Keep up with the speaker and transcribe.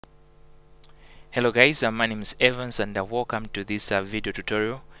Hello guys, my name is Evans and welcome to this video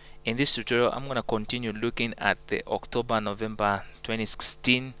tutorial. In this tutorial, I'm going to continue looking at the October-November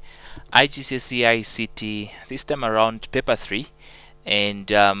 2016 IGCSE ICT, this time around paper 3, and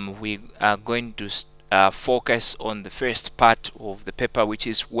we are going to focus on the first part of the paper, which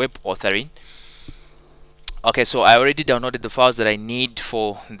is web authoring. Okay, so I already downloaded the files that I need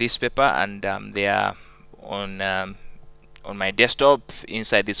for this paper, and they are on my desktop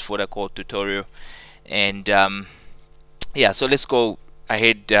inside this folder called tutorial. And yeah, so let's go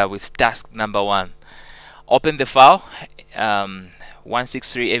ahead with task number 1. Open the file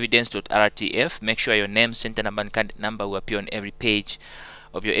 163 evidence.rtf. Make sure your name, center number, and candidate number will appear on every page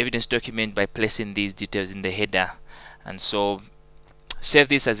of your evidence document by placing these details in the header. And so save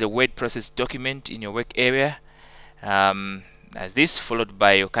this as a word processed document in your work area as this, followed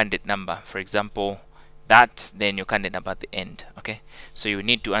by your candidate number. For example, that, then your candidate number at the end. Okay, so you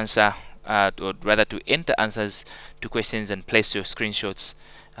need to answer or rather to enter answers to questions and place your screenshots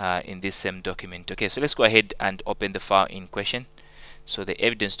in this same document. Okay, so let's go ahead and open the file in question. So the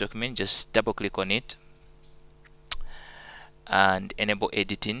evidence document, just double click on it and enable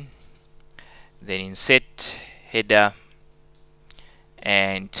editing, then insert header,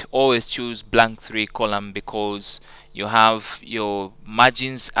 and always choose blank 3 column because you have your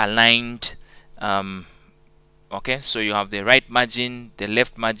margins aligned. Okay, so you have the right margin, the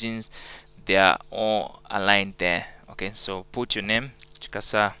left margins, they are all aligned there. Okay, so put your name,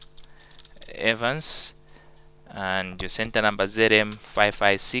 Chikasa Evans, and your center number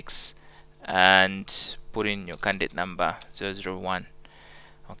ZM556, and put in your candidate number 001.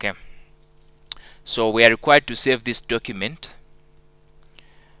 Okay, so we are required to save this document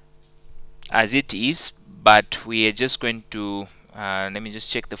as it is, but we are just going to let me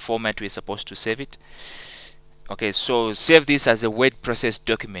just check the format we're supposed to save it. Okay, so save this as a word processed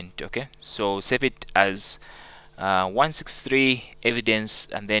document. Okay, so save it as 163 evidence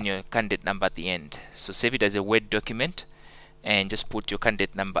and then your candidate number at the end. So save it as a word document and just put your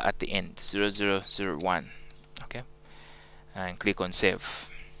candidate number at the end, 0001. Okay, and click on save.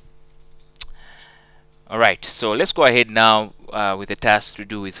 Alright, so let's go ahead now with the task to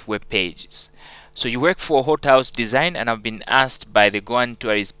do with web pages. So you work for House Design and have been asked by the Goan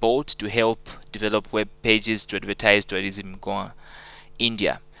Tourist Board to help develop web pages to advertise tourism in Goa,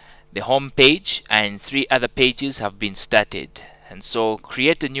 India. The home page and 3 other pages have been started. And so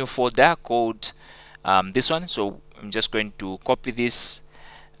create a new folder called this one. So I'm just going to copy this.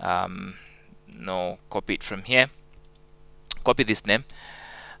 Copy it from here. Copy this name.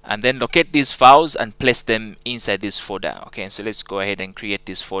 And then locate these files and place them inside this folder. Okay, so let's go ahead and create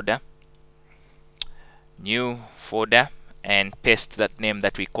this folder. New folder, and paste that name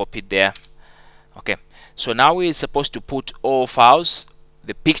that we copied there. Okay, so now we're supposed to put all files,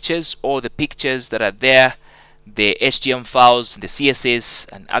 the pictures, all the pictures that are there, the HTML files, the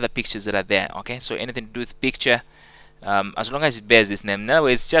CSS, and other pictures that are there. Okay, so anything to do with picture, as long as it bears this name. In other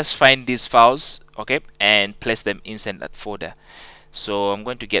words, just find these files, okay, and place them inside that folder. So I'm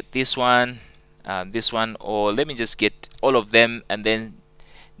going to get this one, or let me just get all of them and then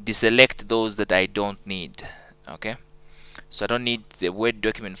deselect those that I don't need. Okay, so I don't need the Word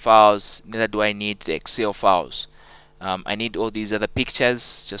document files, neither do I need the Excel files. I need all these other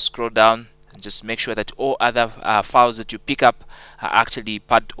pictures. Just scroll down and just make sure that all other files that you pick up are actually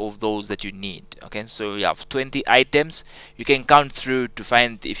part of those that you need. Okay, so you have 20 items. You can count through to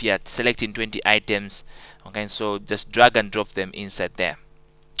find if you are selecting 20 items. Okay, so just drag and drop them inside there.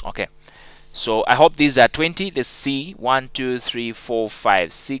 Okay, so I hope these are 20. Let's see, 1 2 3 4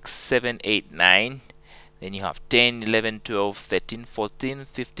 5 6 7 8 9. Then you have 10 11 12 13 14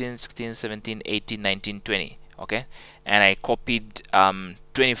 15 16 17 18 19 20. Okay, and I copied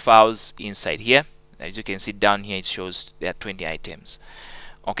 20 files inside here. As you can see down here, it shows there are 20 items.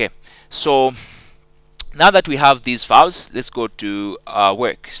 Okay, so now that we have these files, let's go to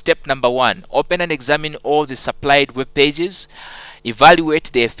work. Step number 1, open and examine all the supplied web pages.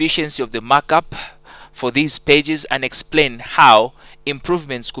 Evaluate the efficiency of the markup for these pages and explain how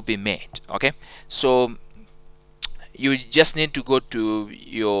improvements could be made. Okay, so you just need to go to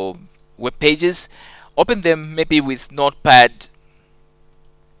your web pages, open them maybe with Notepad,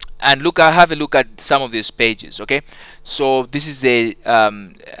 and have a look at some of these pages. Okay, so this is a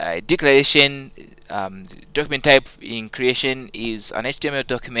declaration. Document type in creation is an HTML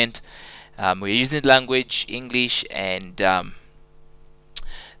document. We're using the language English, and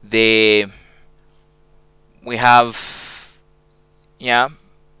we have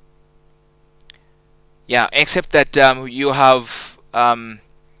except that you have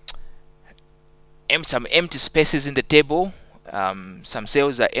some empty spaces in the table. Some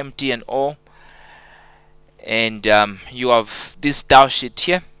cells are empty and all. and you have this style sheet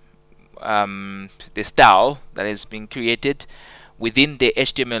here, the style that has been created within the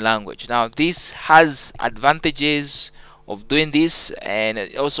HTML language. Now this has advantages of doing this, and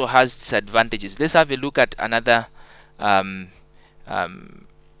it also has disadvantages. Let's have a look at another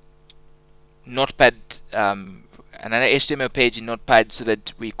Notepad, another HTML page in Notepad, so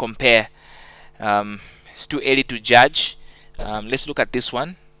that we compare. It's too early to judge. Let's look at this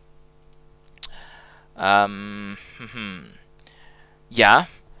one. Yeah,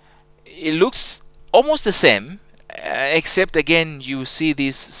 it looks almost the same, except again you see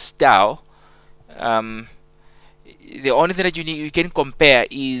this style. The only thing that you can compare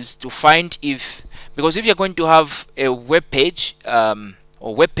is to find if, because if you're going to have a web page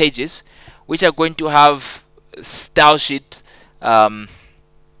or web pages which are going to have style sheet, and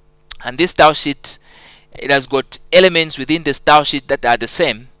this style sheet, it has got elements within the style sheet that are the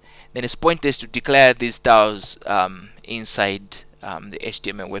same, then it's pointless to declare these styles inside the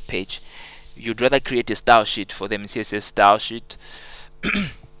HTML web page. You'd rather create a style sheet for them, CSS style sheet.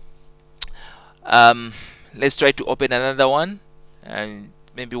 Let's try to open another one, and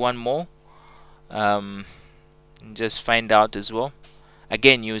maybe one more, and just find out as well.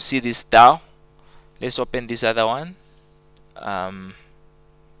 Again, you see this style. Let's open this other one.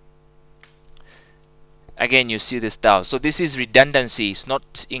 Again, you see the style. So this is redundancy. It's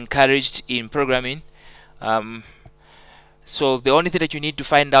not encouraged in programming. So the only thing that you need to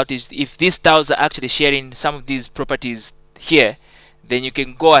find out is if these styles are actually sharing some of these properties here, then you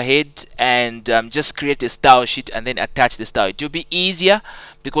can go ahead and just create a style sheet and then attach the style. It will be easier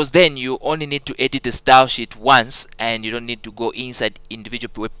because then you only need to edit the style sheet once, and you don't need to go inside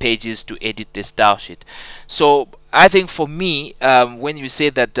individual web pages to edit the style sheet. So I think for me, when you say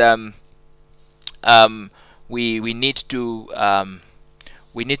that we need to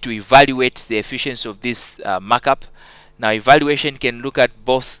evaluate the efficiency of this markup. Now evaluation can look at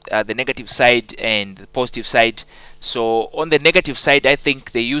both the negative side and the positive side. So on the negative side, I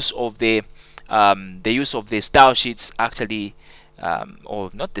think the use of the style sheets actually,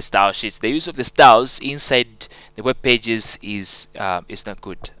 or not the style sheets, the use of the styles inside the web pages is not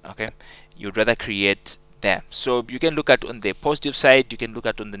good. Okay, you'd rather create there. So you can look at on the positive side, you can look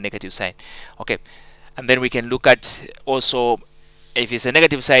at on the negative side. Okay, and then we can look at also, if it's a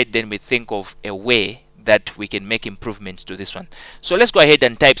negative side, then we think of a way that we can make improvements to this one. So let's go ahead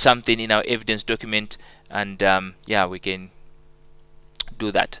and type something in our evidence document, and yeah, we can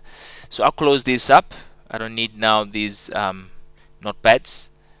do that. So I'll close this up. I don't need now these notepads.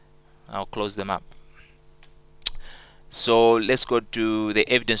 I'll close them up. So let's go to the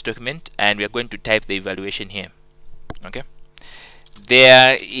evidence document, and we are going to type the evaluation here. Okay,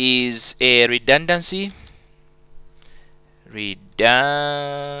 there is a redundancy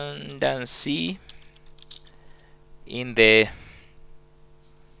in the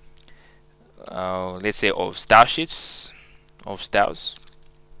let's say of style sheets, of styles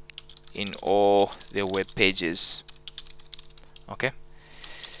in all the web pages. Okay,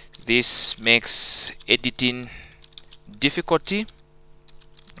 this makes editing difficulty.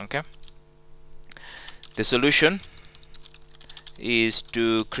 Okay, the solution is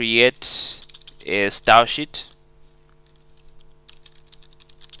to create a style sheet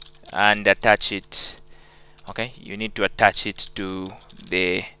and attach it. Okay, you need to attach it to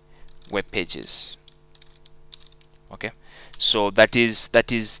the web pages. Okay, so that is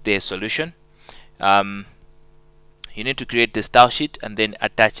the solution. You need to create the style sheet and then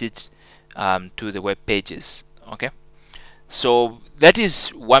attach it to the web pages. Okay, so that is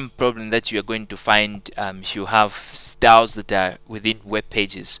one problem that you are going to find if you have styles that are within web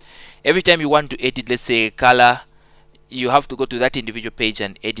pages. Every time you want to edit, let's say color, you have to go to that individual page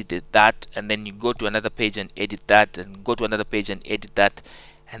and edit that, and then you go to another page and edit that, and go to another page and edit that,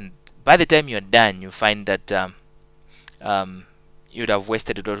 and by the time you're done, you find that you'd have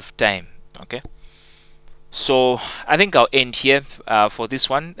wasted a lot of time. Okay, so I think I'll end here for this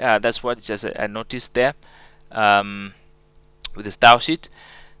one. That's what just I noticed there with the style sheet.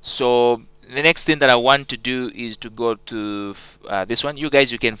 So the next thing that I want to do is to go to this one. You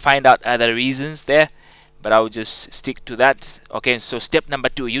guys, you can find out other reasons there, but I'll just stick to that. Okay, so step number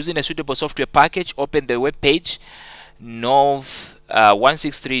 2, using a suitable software package, open the web page nov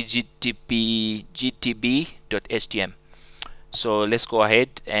 163gtb.htm. So let's go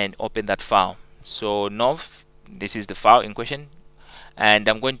ahead and open that file. So nov, this is the file in question, and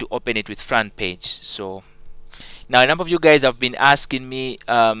I'm going to open it with front page. So now a number of you guys have been asking me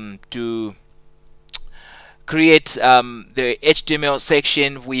to create the HTML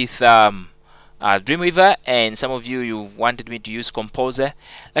section with Dreamweaver, and some of you wanted me to use Composer.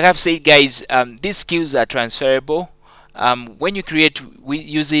 Like I've said, guys, these skills are transferable. When you create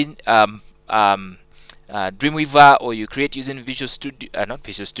using Dreamweaver, or you create using Visual Studio, not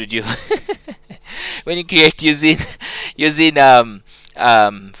Visual Studio. When you create using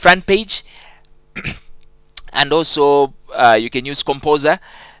front page, and also you can use Composer,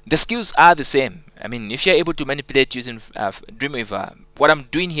 the skills are the same. I mean, if you're able to manipulate using Dreamweaver, what I'm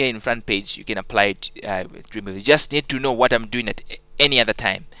doing here in front page, you can apply it with Dreamweaver. You just need to know what I'm doing at any other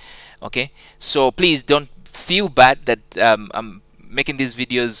time. Okay, so please don't feel bad that I'm making these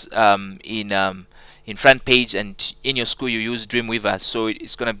videos in front page, and in your school you use Dreamweaver, so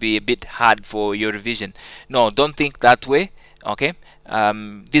it's gonna be a bit hard for your revision. No, don't think that way. Okay,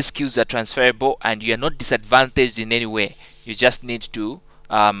 these skills are transferable, and you are not disadvantaged in any way. You just need to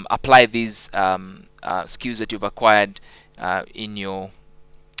apply these skills that you've acquired in your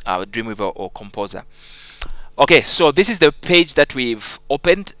Dreamweaver or Composer. Okay, so this is the page that we've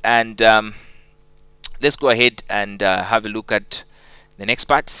opened, and let's go ahead and have a look at the next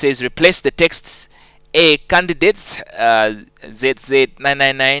part. It says replace the text A candidates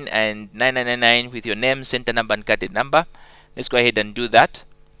ZZ999 and 9999 with your name, center number, and candidate number. Let's go ahead and do that.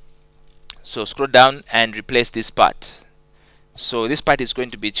 So scroll down and replace this part. So this part is going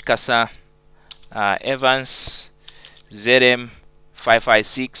to be Chikasa Evans ZM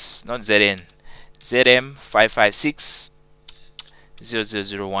 556, not ZN, ZM 556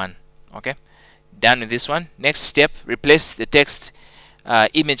 0001. Okay, done with this one. Next step, replace the text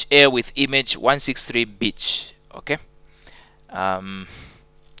image A with image 163 beach. Okay,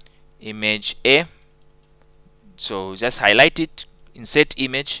 image A, so just highlight it, insert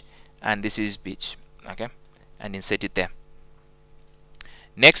image, and this is beach. Okay, and insert it there.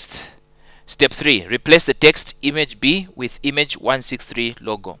 Next, step 3, replace the text image B with image 163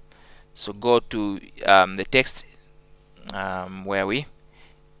 logo. So go to the text, where we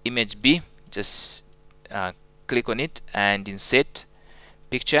image B, just click on it and insert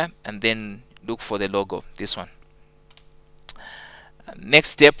picture, and then look for the logo, this one. Next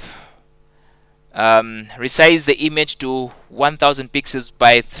step, resize the image to 1000 pixels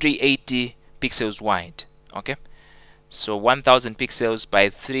by 380 pixels wide. Okay, so 1000 pixels by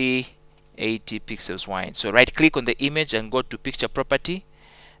 380 pixels wide. So right click on the image and go to picture property,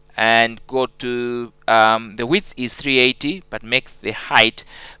 and go to the width is 380, but make the height,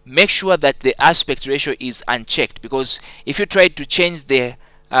 make sure that the aspect ratio is unchecked, because if you try to change the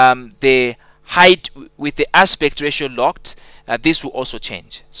height with the aspect ratio locked, this will also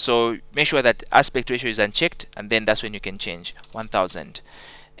change. So make sure that aspect ratio is unchecked, and then that's when you can change 1000.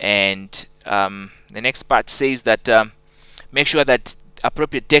 And the next part says that make sure that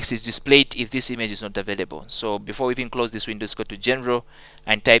appropriate text is displayed if this image is not available. So before we even close this window, let's go to general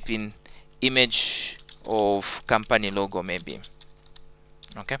and type in image of company logo, maybe.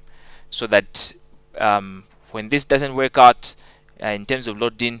 Okay, so that when this doesn't work out in terms of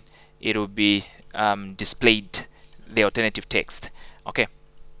loading, it will be displayed the alternative text. Okay,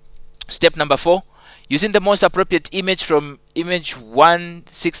 step number 4, using the most appropriate image from image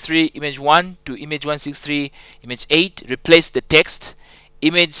 163 image 1 to image 163 image 8, replace the text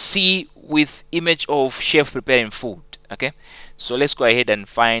image C with image of chef preparing food. Okay, so let's go ahead and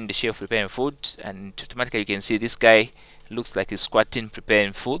find the chef preparing food, and automatically you can see this guy looks like he's squatting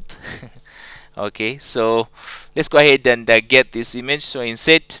preparing food. Okay, so let's go ahead and get this image. So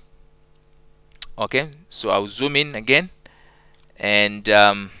insert. Okay, so I'll zoom in again and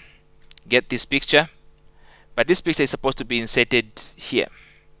get this picture, but this picture is supposed to be inserted here.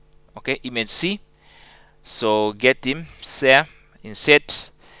 Okay, image C, so get him there,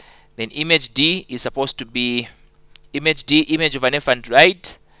 insert. Then image D is supposed to be image D, image of an elephant,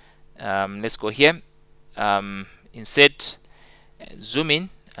 right? Let's go here, insert, zoom in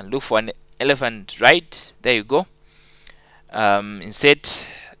and look for an elephant, right? There you go. Insert.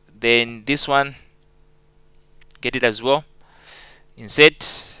 Then this one, get it as well, insert.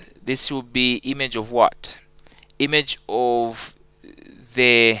 This will be image of what? Image of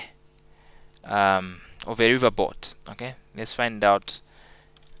the of a riverboat. Okay, let's find out.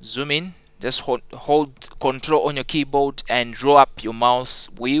 Zoom in, just hold control on your keyboard and roll up your mouse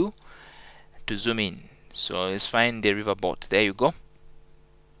wheel to zoom in. So let's find the riverboat. There you go,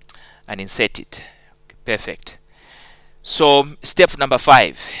 and insert it. Perfect. So step number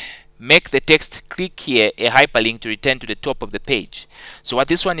 5, make the text, click here a hyperlink to return to the top of the page. So what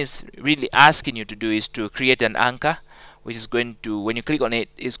this one is really asking you to do is to create an anchor, which is going to, when you click on it,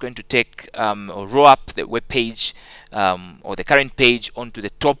 is going to take or roll up the web page or the current page onto the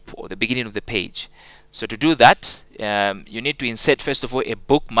top or the beginning of the page. So to do that, you need to insert first of all a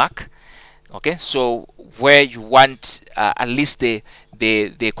bookmark, Okay, so where you want at least the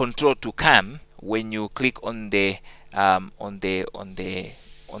control to come when you click on the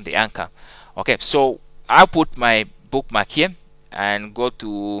anchor. Okay, so I'll put my bookmark here and go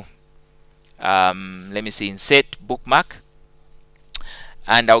to let me see, insert bookmark,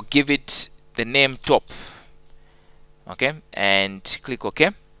 and I'll give it the name top. Okay, and click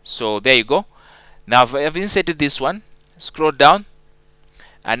OK. So there you go. Now I've inserted this one. Scroll down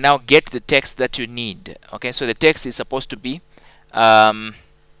and now get the text that you need. Okay, so the text is supposed to be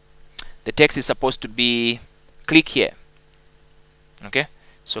click here. Okay,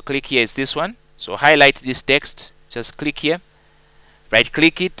 so click here is this one. So highlight this text, just click here, right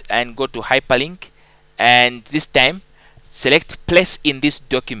click it and go to hyperlink, and this time select place in this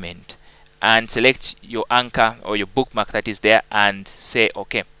document and select your anchor or your bookmark that is there and say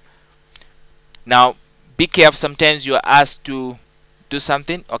OK. Now be careful, sometimes you are asked to do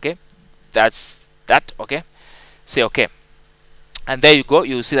something. Okay, that's that. Okay, say OK, and there you go.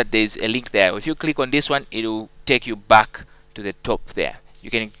 You'll see that there is a link there. If you click on this one, it will take you back to the top there. You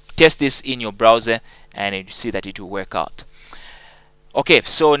can test this in your browser and you see that it will work out. Okay,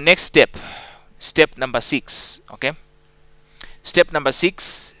 so next step number 6. Okay, step number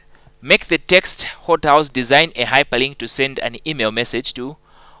 6, make the text hothouse design a hyperlink to send an email message to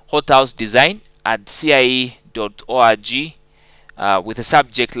hothousedesign@cie.org with a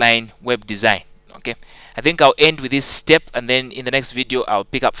subject line web design. Okay, I think I'll end with this step, and then in the next video I'll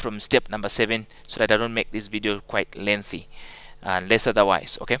pick up from step number 7 so that I don't make this video quite lengthy unless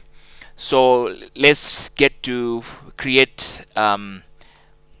otherwise. Okay, so let's get to create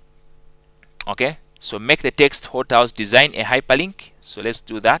okay, so make the text hothouse design a hyperlink. So let's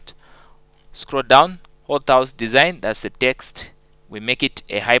do that. Scroll down, hothouse design, that's the text. We make it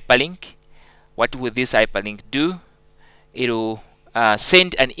a hyperlink. What will this hyperlink do? It will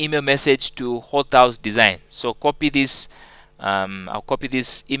send an email message to hothouse design. So copy this. I'll copy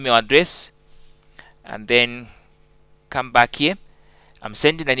this email address and then come back here. I'm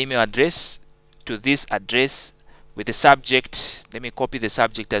sending an email address to this address with the subject. Let me copy the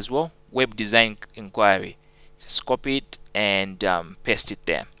subject as well, web design inquiry. Just copy it and paste it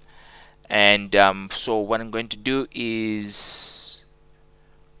there. And so what I'm going to do is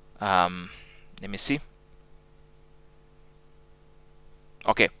let me see.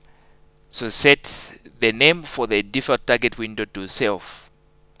 Okay, so set the name for the default target window to self.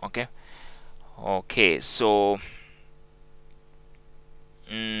 Okay, so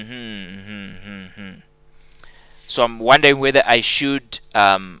so I'm wondering whether I should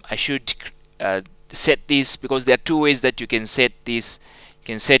set this, because there are two ways that you can set this. You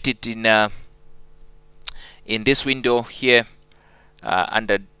can set it in this window here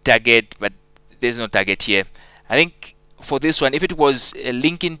under target, but there's no target here. I think for this one, if it was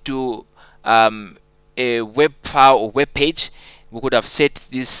linking to a web file or web page, we could have set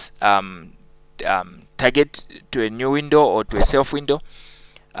this target to a new window or to a self window,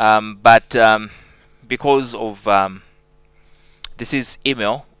 but because of this is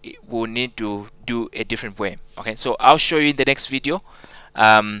email, we'll need to do a different way. Okay, so I'll show you in the next video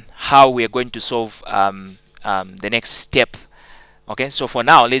how we are going to solve the next step. Okay, so for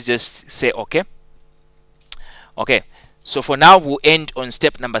now let's just say OK. Okay, so for now we'll end on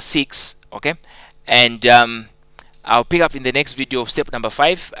step number 6. Okay, and I'll pick up in the next video of step number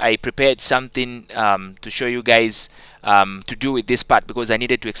 5. I prepared something to show you guys to do with this part, because I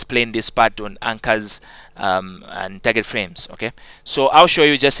needed to explain this part on anchors and target frames. Okay, so I'll show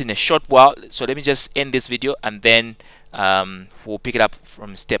you just in a short while. So let me just end this video and then we'll pick it up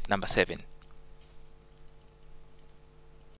from step number 7.